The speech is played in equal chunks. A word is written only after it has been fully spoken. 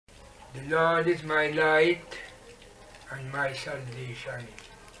The Lord is my light and my salvation.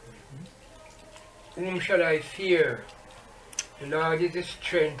 Whom shall I fear? The Lord is the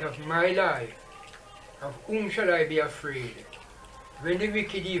strength of my life. Of whom shall I be afraid? When the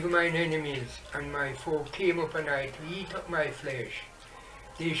wicked, even mine enemies, and my foe came upon I to eat up my flesh,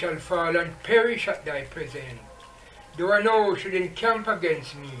 they shall fall and perish at thy presence. Though an host should encamp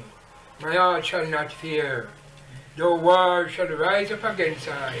against me, my heart shall not fear. Though war shall rise up against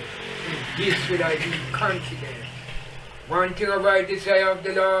I, in this will I be confident. One thing have I desire of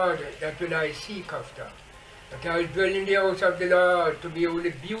the Lord, that will I seek after, that I will dwell in the house of the Lord, to behold the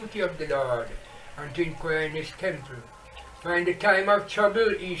beauty of the Lord, and to inquire in his temple. For in the time of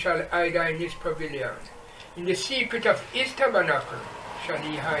trouble he shall hide in his pavilion. In the secret of his tabernacle shall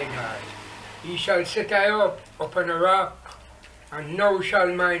he hide I. He shall set I up upon a rock, and now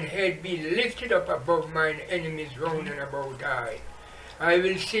shall mine head be lifted up above mine enemies round and about I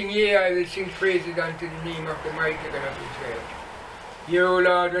will sing, yea, I will sing praises unto the name of the mighty God of Israel. Hear, O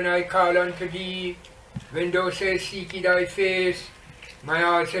Lord, when I call unto thee, when thou sayest, seek ye thy face. My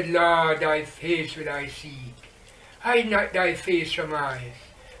heart said, Lord, thy face will I seek. Hide not thy face from I.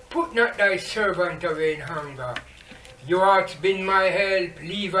 Put not thy servant away in hunger. Thou hast been my help,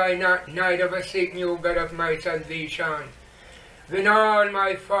 leave I not, neither forsake me, O God of my salvation. When all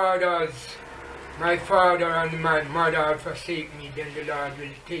my father and my mother forsake me, then the Lord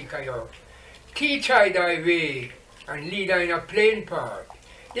will take I up. Teach I thy way, and lead I in a plain path.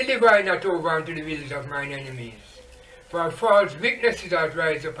 Deliver I not over unto the wills of mine enemies. For false witnesses that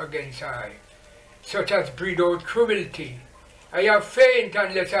rise up against I, such as breed out cruelty. I have faint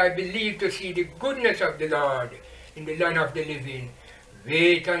unless I believe to see the goodness of the Lord in the land of the living.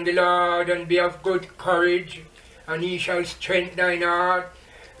 Wait on the Lord, and be of good courage, and he shall strengthen thine heart.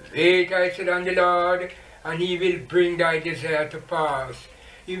 Wait, I said, on the Lord, and he will bring thy desire to pass.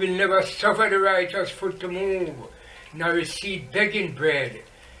 He will never suffer the righteous foot to move, nor receive begging bread.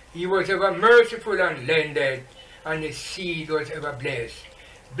 He was ever merciful and lended, and his seed was ever blessed.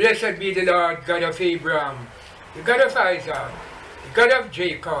 Blessed be the Lord God of Abraham, the God of Isaac, the God of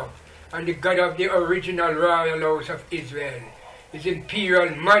Jacob, and the God of the original royal house of Israel. His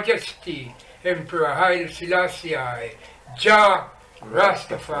imperial majesty, Emperor Haile Selassie, Jah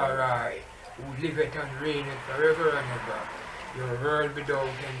Rastafari, who liveth and reigneth forever and ever, your world without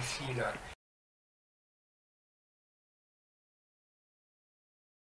end sealer.